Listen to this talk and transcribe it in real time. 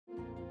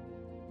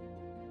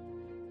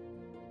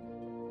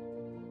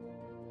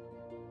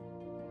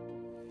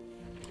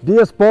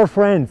Dear sport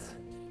friends,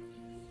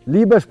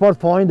 liebe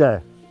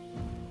Sportfreunde,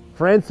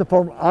 friends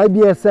from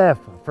IBSF,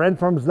 friends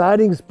from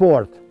sliding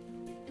sport,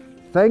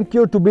 thank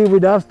you to be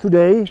with us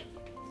today,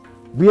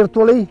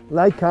 virtually,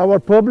 like our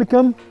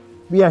publicum.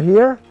 We are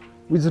here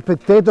with the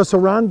spectators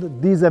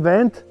around this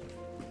event,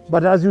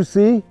 but as you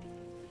see,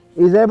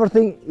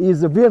 everything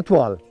is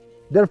virtual.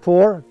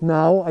 Therefore,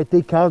 now I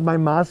take out my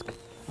mask.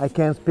 I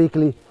can speak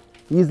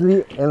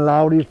easily and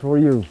loudly for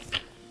you.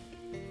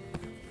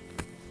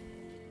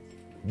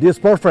 Dear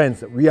sport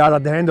friends, we are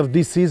at the end of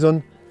this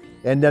season,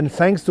 and then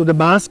thanks to the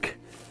mask,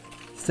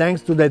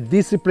 thanks to the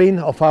discipline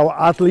of our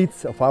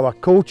athletes, of our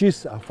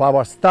coaches, of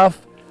our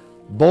staff,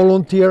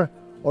 volunteer,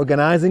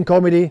 organizing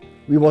committee,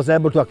 we was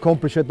able to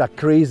accomplish a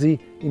crazy,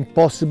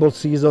 impossible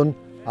season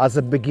as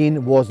the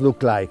beginning was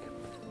look like.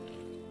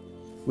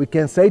 We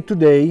can say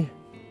today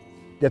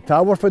that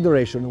our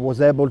federation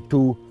was able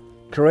to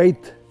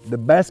create the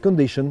best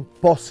condition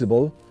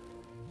possible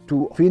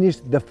to finish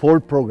the full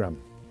program.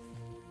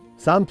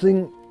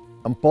 Something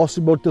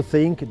impossible to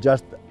think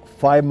just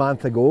 5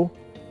 months ago.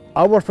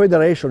 Our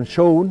federation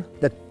shown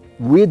that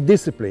with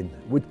discipline,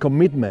 with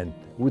commitment,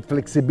 with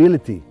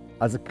flexibility,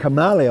 as a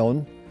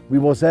chameleon, we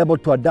was able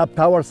to adapt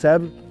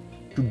ourselves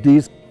to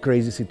this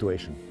crazy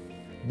situation.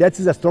 That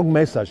is a strong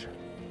message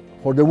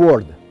for the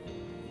world.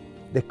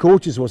 The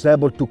coaches was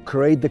able to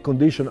create the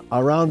condition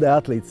around the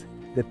athletes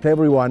that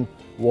everyone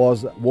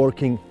was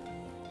working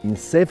in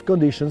safe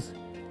conditions,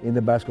 in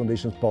the best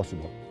conditions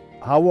possible.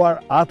 Our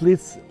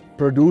athletes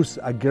produce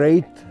a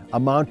great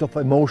amount of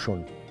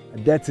emotion,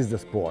 and that is the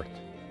sport.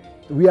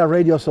 We are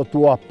ready also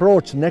to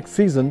approach next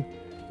season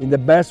in the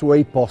best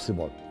way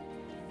possible.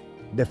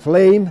 The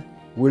flame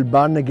will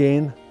burn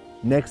again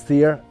next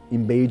year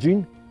in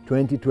Beijing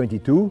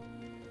 2022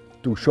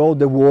 to show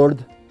the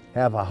world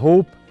have a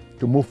hope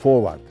to move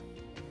forward.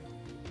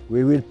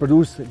 We will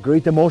produce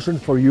great emotion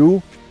for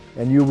you,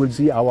 and you will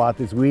see our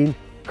athletes win,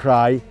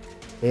 cry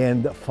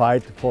and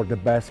fight for the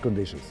best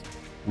conditions.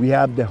 We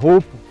have the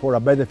hope for a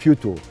better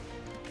future.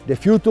 The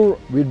future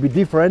will be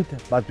different,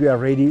 but we are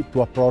ready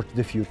to approach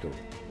the future.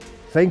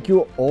 Thank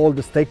you all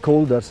the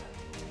stakeholders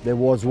that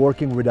was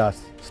working with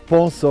us.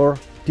 Sponsor,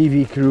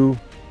 TV crew,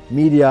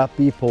 media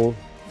people,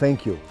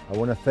 thank you. I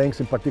want to thank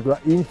in particular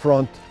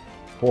Infront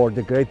for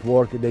the great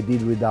work they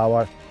did with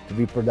our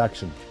TV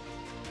production.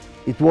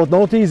 It was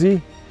not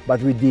easy,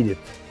 but we did it.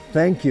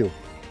 Thank you.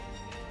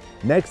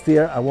 Next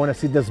year I want to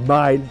see the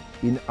smile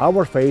in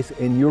our face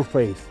and your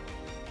face.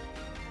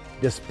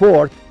 The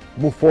sport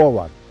move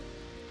forward.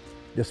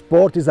 The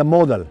sport is a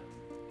model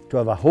to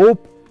have a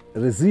hope,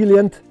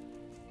 resilient,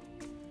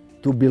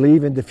 to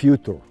believe in the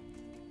future.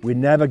 We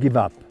never give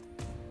up.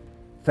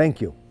 Thank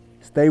you.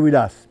 Stay with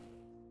us.